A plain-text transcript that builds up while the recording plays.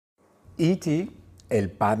E.T.,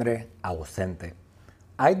 el padre ausente.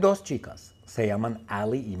 Hay dos chicas, se llaman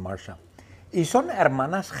Allie y Marsha, y son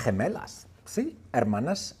hermanas gemelas, sí,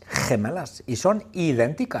 hermanas gemelas, y son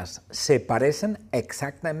idénticas, se parecen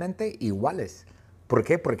exactamente iguales. ¿Por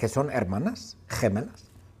qué? Porque son hermanas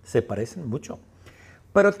gemelas, se parecen mucho,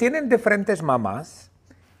 pero tienen diferentes mamás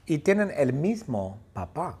y tienen el mismo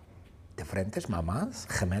papá. ¿Diferentes mamás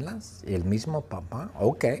gemelas y el mismo papá?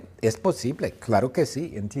 Ok, es posible, claro que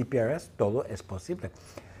sí, en TPRS todo es posible.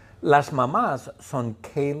 Las mamás son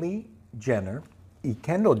Kylie Jenner y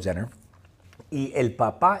Kendall Jenner y el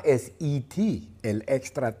papá es E.T., el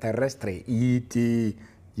extraterrestre. E.T.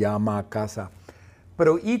 llama a casa.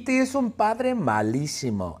 Pero E.T. es un padre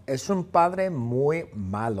malísimo, es un padre muy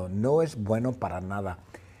malo, no es bueno para nada.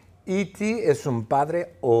 E.T. es un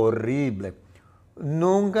padre horrible.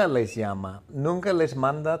 Nunca les llama, nunca les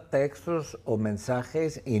manda textos o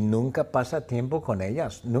mensajes y nunca pasa tiempo con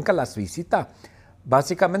ellas, nunca las visita.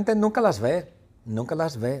 Básicamente nunca las ve,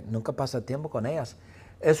 nunca pasa tiempo con ellas.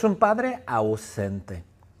 Es un padre ausente.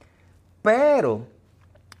 Pero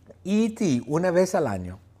E.T. una vez al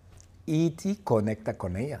año, E.T. conecta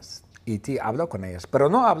con ellas. E.T. habla con ellas, pero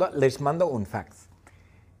no habla, les manda un fax.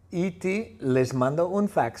 E.T. les manda un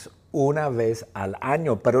fax una vez al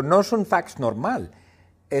año, pero no es un fax normal.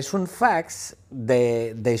 Es un fax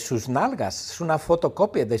de sus nalgas, es una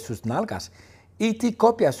fotocopia de sus nalgas. E.T.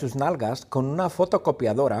 copia sus nalgas con una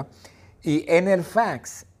fotocopiadora y en el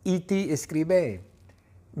fax E.T. escribe,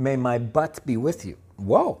 "May my butt be with you."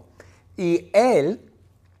 Wow. Y él,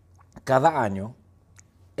 cada año,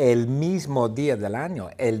 el mismo día del año,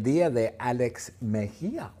 el día de Alex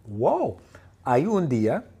Mejía. Wow. Hay un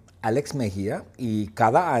día, Alex Mejía, y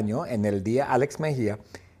cada año, en el día Alex Mejía,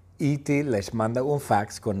 E.T. les manda un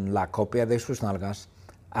fax con la copia de sus nalgas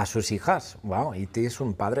a sus hijas. Wow, E.T. es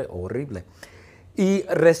un padre horrible. Y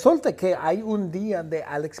resulta que hay un día de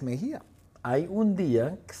Alex Mejía. Hay un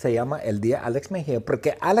día que se llama el día Alex Mejía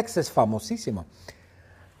porque Alex es famosísimo.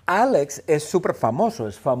 Alex es súper famoso,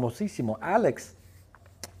 es famosísimo. Alex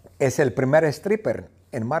es el primer stripper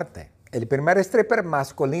en Marte. El primer stripper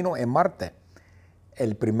masculino en Marte.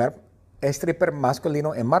 El primer stripper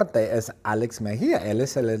masculino en Marte es Alex Mejía. Él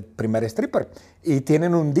es el primer stripper. Y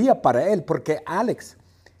tienen un día para él porque Alex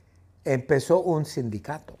empezó un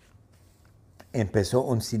sindicato. Empezó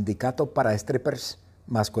un sindicato para strippers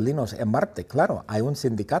masculinos en Marte. Claro, hay un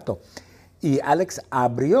sindicato. Y Alex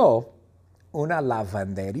abrió una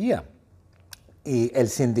lavandería. Y el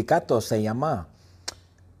sindicato se llama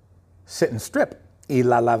Sit and Strip. Y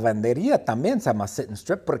la lavandería también se llama Sit and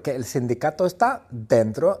Strip porque el sindicato está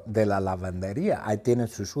dentro de la lavandería. Ahí tienen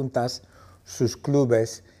sus juntas, sus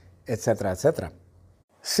clubes, etcétera, etcétera.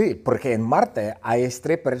 Sí, porque en Marte hay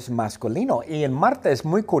strippers masculinos y en Marte es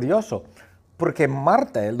muy curioso porque en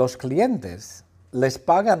Marte los clientes les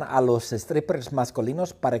pagan a los strippers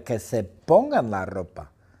masculinos para que se pongan la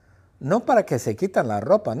ropa, no para que se quiten la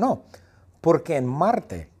ropa, no, porque en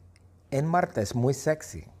Marte es muy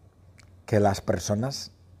sexy que las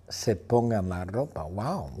personas se pongan la ropa.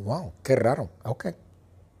 Wow, qué raro. Ok.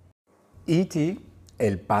 E.T.,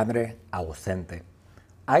 el padre ausente.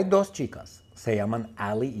 Hay dos chicas, se llaman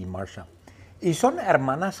Allie y Marsha, y son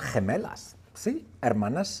hermanas gemelas, sí,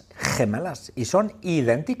 hermanas gemelas, y son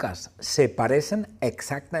idénticas, se parecen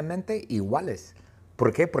exactamente iguales.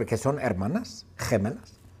 ¿Por qué? Porque son hermanas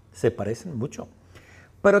gemelas, se parecen mucho,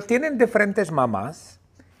 pero tienen diferentes mamás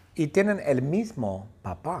y tienen el mismo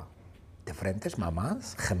papá. ¿Diferentes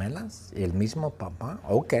mamás gemelas y el mismo papá?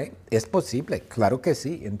 Ok, es posible, claro que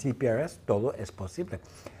sí, en TPRS todo es posible.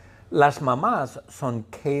 Las mamás son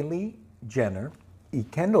Kylie Jenner y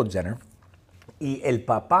Kendall Jenner y el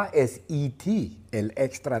papá es E.T., el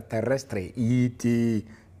extraterrestre. E.T.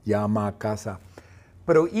 llama a casa.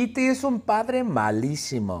 Pero E.T. es un padre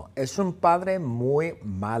malísimo, es un padre muy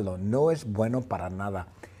malo, no es bueno para nada.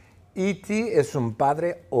 E.T. es un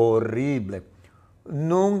padre horrible.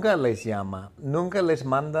 Nunca les llama, nunca les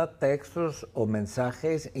manda textos o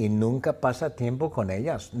mensajes y nunca pasa tiempo con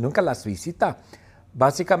ellas, nunca las visita.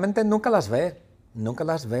 Básicamente nunca las ve,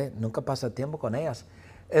 nunca pasa tiempo con ellas.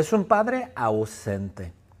 Es un padre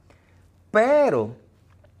ausente. Pero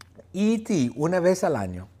E.T. una vez al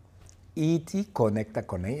año, E.T. conecta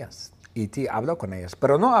con ellas. E.T. habla con ellas,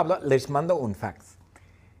 pero no habla, les manda un fax.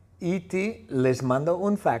 E.T. les manda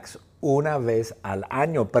un fax una vez al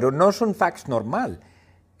año, pero no es un fax normal.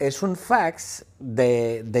 Es un fax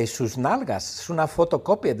de sus nalgas, es una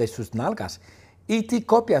fotocopia de sus nalgas. E.T.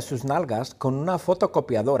 copia sus nalgas con una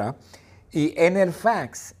fotocopiadora y en el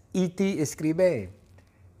fax E.T. escribe,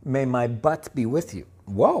 "May my butt be with you."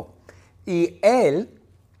 Wow. Y él,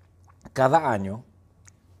 cada año,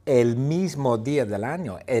 el mismo día del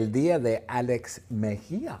año, el día de Alex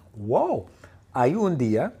Mejía. ¡Wow! Hay un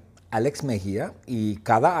día, Alex Mejía, y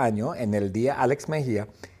cada año, en el día Alex Mejía,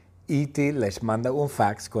 E.T. les manda un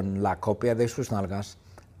fax con la copia de sus nalgas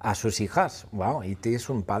a sus hijas. ¡Wow! E.T. es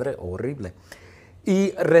un padre horrible.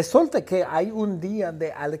 Y resulta que hay un día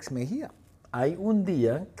de Alex Mejía. Hay un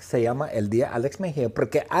día que se llama el día Alex Mejía,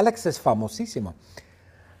 porque Alex es famosísimo.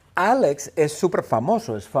 Alex es súper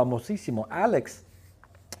famoso, es famosísimo. Alex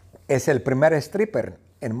es el primer stripper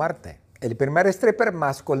en Marte. El primer stripper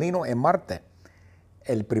masculino en Marte.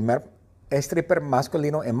 El primer stripper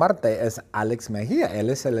masculino en Marte es Alex Mejía. Él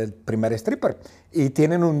es el primer stripper. Y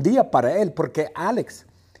tienen un día para él porque Alex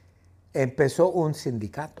empezó un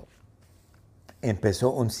sindicato.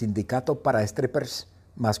 Empezó un sindicato para strippers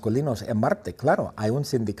masculinos en Marte. Claro, hay un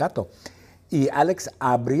sindicato. Y Alex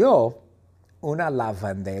abrió una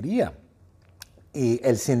lavandería. Y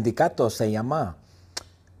el sindicato se llama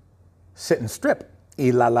Sit and Strip.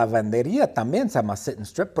 Y la lavandería también se llama Sit and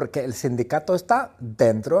Strip porque el sindicato está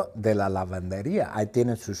dentro de la lavandería. Ahí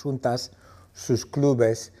tienen sus juntas, sus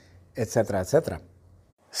clubes, etcétera, etcétera.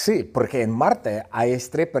 Sí, porque en Marte hay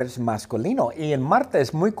strippers masculinos. Y en Marte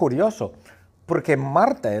es muy curioso porque en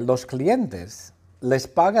Marte los clientes les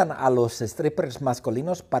pagan a los strippers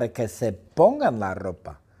masculinos para que se pongan la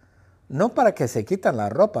ropa. No para que se quiten la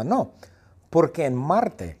ropa, no. Porque en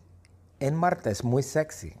Marte es muy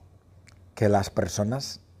sexy que las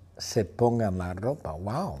personas se pongan la ropa.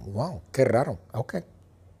 Wow, wow, qué raro. Ok.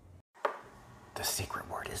 The secret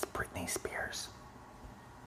word is Britney Spears.